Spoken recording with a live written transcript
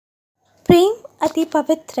प्रेम अति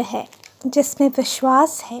पवित्र है, जिसमें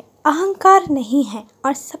विश्वास है, अहंकार नहीं है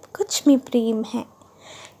और सब कुछ में प्रेम है।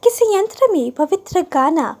 किसी यंत्र में पवित्र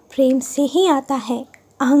गाना प्रेम से ही आता है,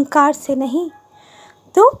 अहंकार से नहीं।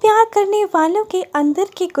 दो प्यार करने वालों के अंदर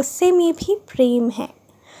के गुस्से में भी प्रेम है।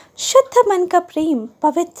 शुद्ध मन का प्रेम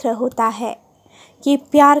पवित्र होता है। ये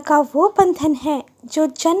प्यार का वो बंधन है जो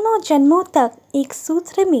जन्मों जन्मों तक एक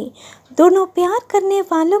सूत्र में दोनों प्यार करने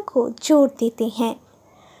वालों को जोड़ देते हैं।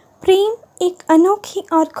 प्रेम एक अनोखी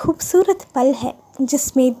और खूबसूरत पल है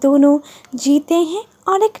जिसमें दोनों जीते हैं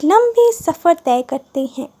और एक लंबी सफ़र तय करते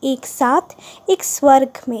हैं एक साथ एक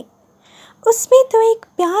स्वर्ग में। उसमें तो एक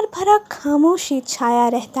प्यार भरा खामोशी छाया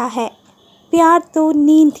रहता है। प्यार तो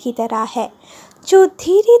नींद की तरह है जो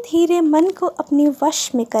धीरे धीरे मन को अपने वश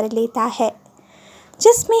में कर लेता है,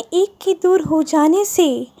 जिसमें एक के दूर हो जाने से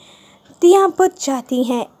दियां बुझ जाती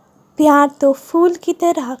हैं। प्यार तो फूल की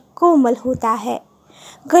तरह कोमल होता है,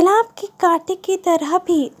 गुलाब के कांटे की तरह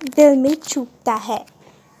भी दिल में चुभता है।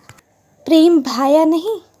 प्रेम भाया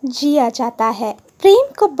नहीं, जिया जाता है।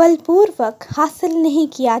 प्रेम को बलपूर्वक हासिल नहीं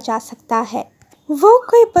किया जा सकता है। वो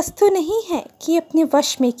कोई वस्तु नहीं है कि अपने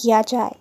वश में किया जाए।